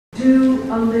do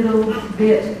a little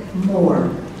bit more.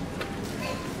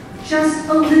 Just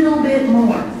a little bit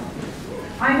more.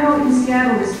 I know in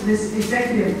Seattle, this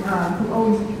executive who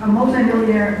owns a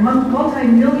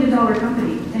multi-million-dollar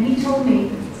company, and he told me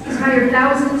he's hired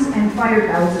thousands and fired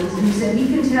thousands, and he said he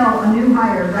can tell a new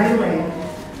hire right away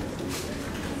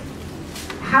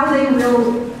how they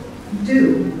will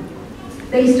do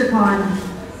based upon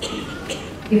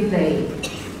if they,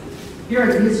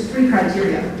 here's 3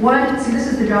 criteria. 1, see, this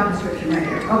is the job description right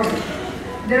here. Okay.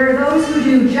 There are those who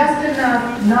do just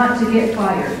enough not to get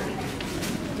fired.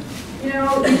 You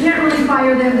know, you can't really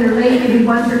fire them. They're late maybe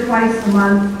once or twice a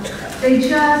month. They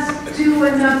just do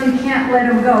enough. You can't let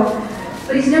them go.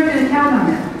 But he's never going to count on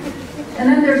them. And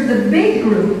then there's the big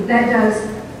group that does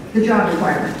the job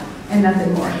requirement and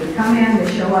nothing more. They come in,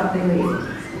 they show up, they leave.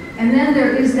 And then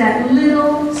there is that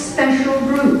little special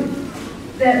group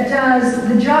that does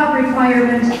the job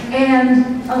requirement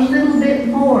and a little bit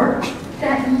more.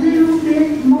 That little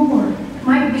bit more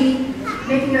might be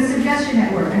making a suggestion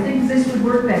at work. I think this would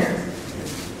work better.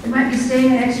 It might be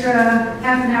staying an extra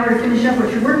half an hour to finish up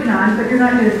what you're working on, but you're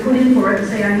not going to put in for it and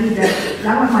say, I need that.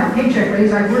 I want my paycheck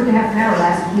raise. I worked a half an hour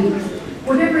last week.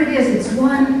 Whatever it is, it's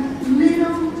one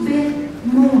little bit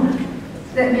more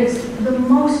that makes the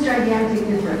most gigantic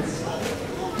difference.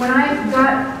 When I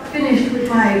got finished with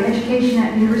my education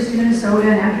at the University of Minnesota,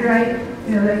 and after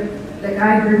that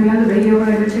guy heard me on the radio when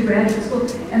I went to graduate school,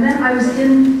 and then I was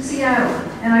in Seattle,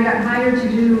 and I got hired to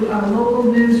do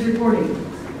local news reporting.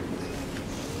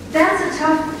 That's a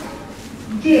tough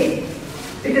gig,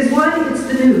 because 1, it's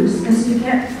the news, and so you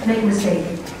can't make a mistake.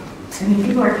 I mean,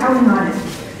 people are counting on it.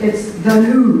 It's the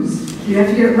news. You have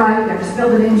to get it right, you have to spell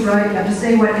the names right, you have to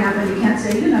say what happened. You can't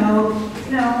say, the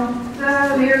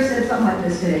mayor said something like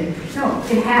this today. No,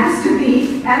 it has to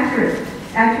be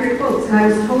accurate quotes, and I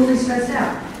was totally stressed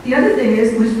out. The other thing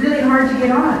is, it was really hard to get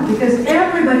on, because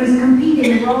everybody's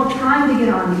competing, and we're all trying to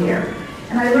get on the air.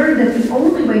 And I learned that the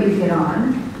only way to get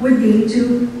on would be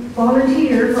to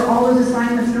volunteer for all those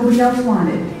assignments nobody else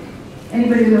wanted.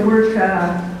 Anybody going to work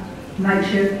night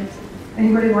shift?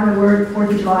 Anybody want to work 4th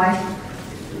of July?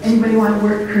 Anybody want to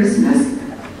work Christmas?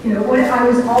 You know, I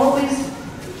was always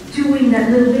doing that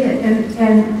little bit,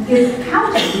 and it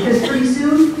counted, because pretty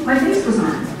soon my face was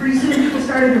on. Pretty soon people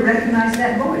started to recognize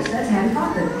that voice. That's Hattie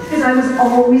Kauffman, because I was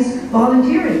always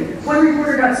volunteering. One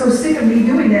reporter got so sick of me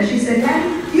doing that, she said,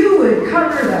 Hattie, you would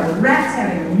cover the rats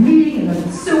having a meeting in the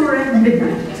sewer at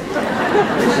midnight.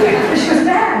 She was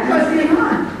bad, I was getting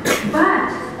on.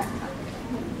 But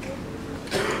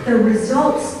the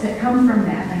results that come from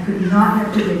that, I could not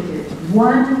have predicted.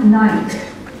 One night,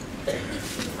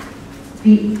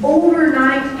 the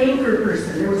overnight anchor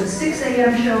person, there was a 6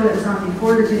 a.m. show that was on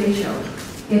before the Today Show.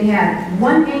 It had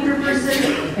 1 anchor person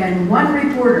and 1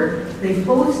 reporter. They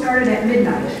both started at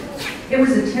midnight. It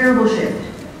was a terrible shift.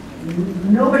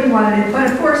 Nobody wanted it, but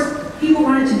of course, people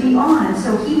wanted to be on, and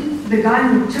so the guy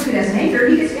who took it as an anchor,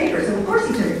 he gets an anchor, so of course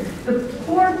he took it. The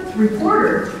poor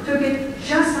reporter took it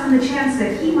just on the chance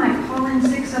that he might call in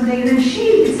sick someday, and then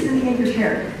she gets in the anchor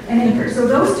chair and anchor. So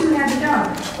those 2 had the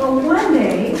job. Well, one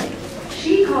day,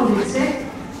 she called in sick,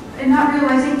 and not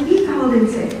realizing he called in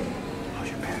sick.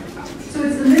 So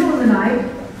it's the middle of the night.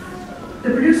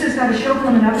 The producer's got a show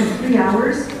coming up in 3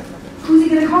 hours. Who's he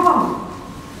going to call?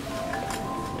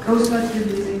 Ghostbuster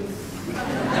music.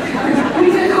 Who's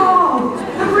he going to call?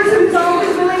 The person who's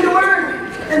always willing to work.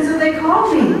 And so they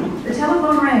called me. The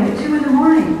telephone rang at 2 in the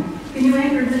morning. Can you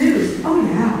anchor the news? Oh,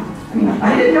 yeah. I mean,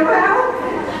 I didn't know how.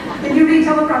 Can you read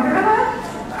teleprompter?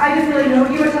 I didn't really know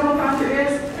what a teleprompter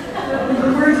is. The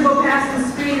words go past the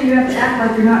screen, and you have to act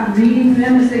like you're not reading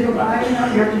them as they go by. You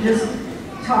have to just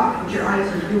talk, but your eyes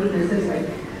are doing this anyway.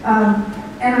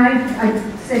 And I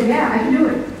said, yeah, I can do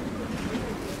it.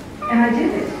 And I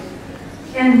did it.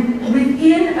 And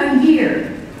within a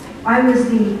year, I was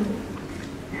the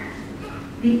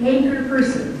anchor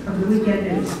person of the weekend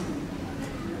news.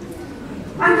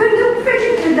 I couldn't have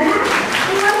predicted that.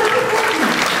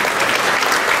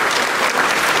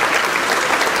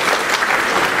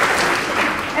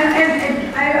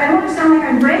 And I don't want to sound like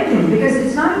I'm bragging, because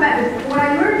it's not about, what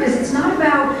I learned is it's not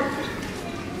about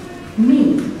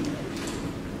me.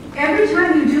 Every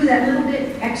time you do that little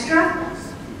bit extra,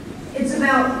 it's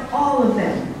about all of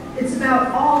them. It's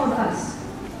about all of us.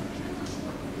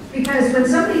 Because when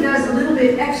somebody does a little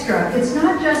bit extra, it's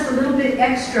not just a little bit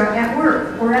extra at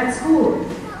work or at school.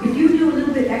 If you do a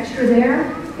little bit extra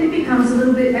there, it becomes a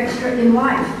little bit extra in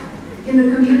life, in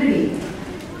the community,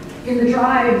 in the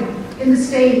tribe, in the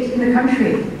state, in the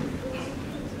country.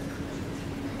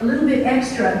 A little bit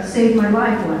extra saved my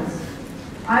life once.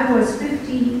 I was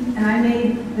 15 and I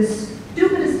made the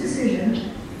stupidest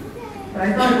decision but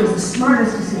I thought it was the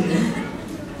smartest decision.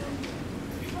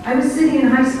 I was sitting in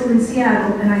high school in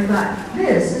Seattle, and I thought,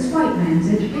 this is white man's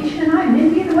education, and I'm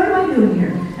Indian, what am I doing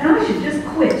here? And I should just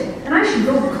quit, and I should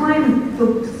go climb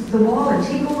the wall and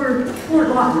take over Fort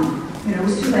Lawton. You know, it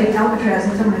was too late, Alcatraz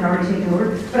and someone had already taken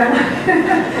over, but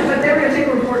but they were going to take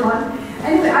over Fort Lawton.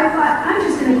 Anyway, I thought, I'm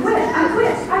just going to quit.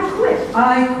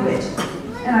 I quit.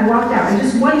 And I walked out. And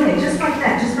just one day, just like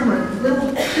that, just from a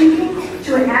little thinking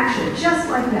to an action, just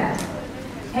like that.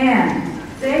 And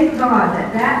thank God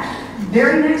that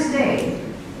very next day,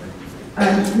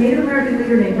 a Native American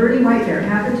leader named Bernie Whitebear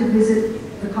happened to visit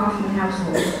the Kauffman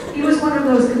household. He was one of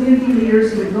those community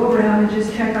leaders who would go around and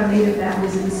just check on Native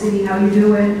families in the city. How you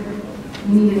doing?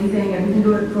 You need anything? Everything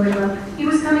going well? He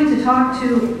was coming to talk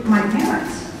to my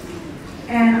parents.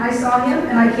 And I saw him,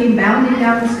 and I came bounding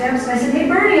down the steps. I said, hey,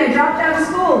 Bernie, I dropped out of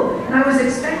school. And I was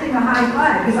expecting a high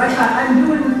five, because I thought, I'm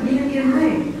doing the Indian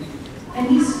thing. And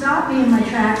he stopped me in my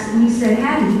tracks, and he said,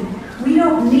 Hattie, we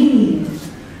don't need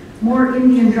more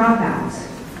Indian dropouts.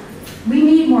 We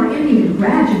need more Indian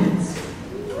graduates.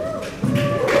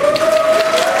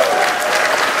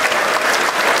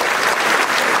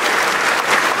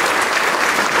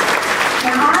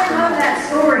 And I love that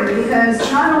story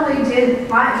because not only did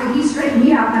he straighten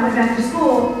me out and I went back to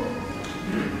school,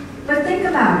 but think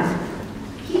about it.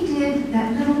 He did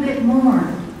that little bit more.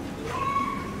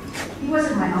 He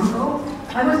wasn't my uncle.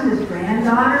 I wasn't his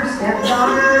granddaughter,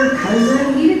 stepdaughter,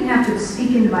 cousin. He didn't have to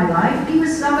speak into my life. He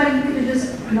was somebody who could have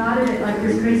just nodded at like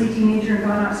this crazy teenager and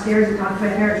gone upstairs and talked to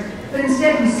my parents. But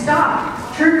instead he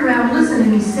stopped, turned around, listened,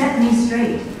 and he set me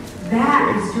straight.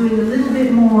 That is doing a little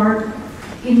bit more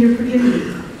in your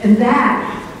community. And that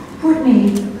put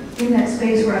me in that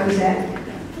space where I was at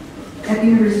the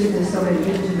University of Minnesota,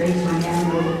 able to raise my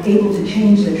hand and able to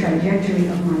change the trajectory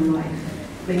of my life.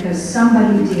 Because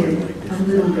somebody did a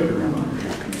little bit more.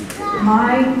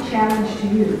 My challenge to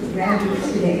you,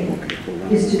 graduates today,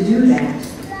 is to do that,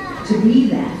 to be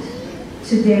that,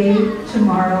 today,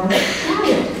 tomorrow. Try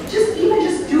it. Even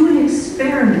just do an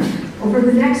experiment over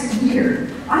the next year.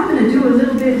 I'm going to do a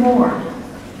little bit more,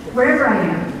 wherever I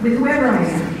am, with whoever I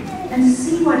am, and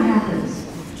see what happens.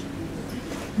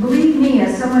 Believe me,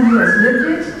 as someone who has lived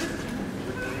it,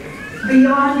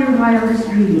 beyond your wildest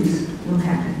dreams will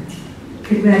happen.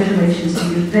 Congratulations to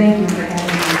you. Thank you for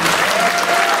having me.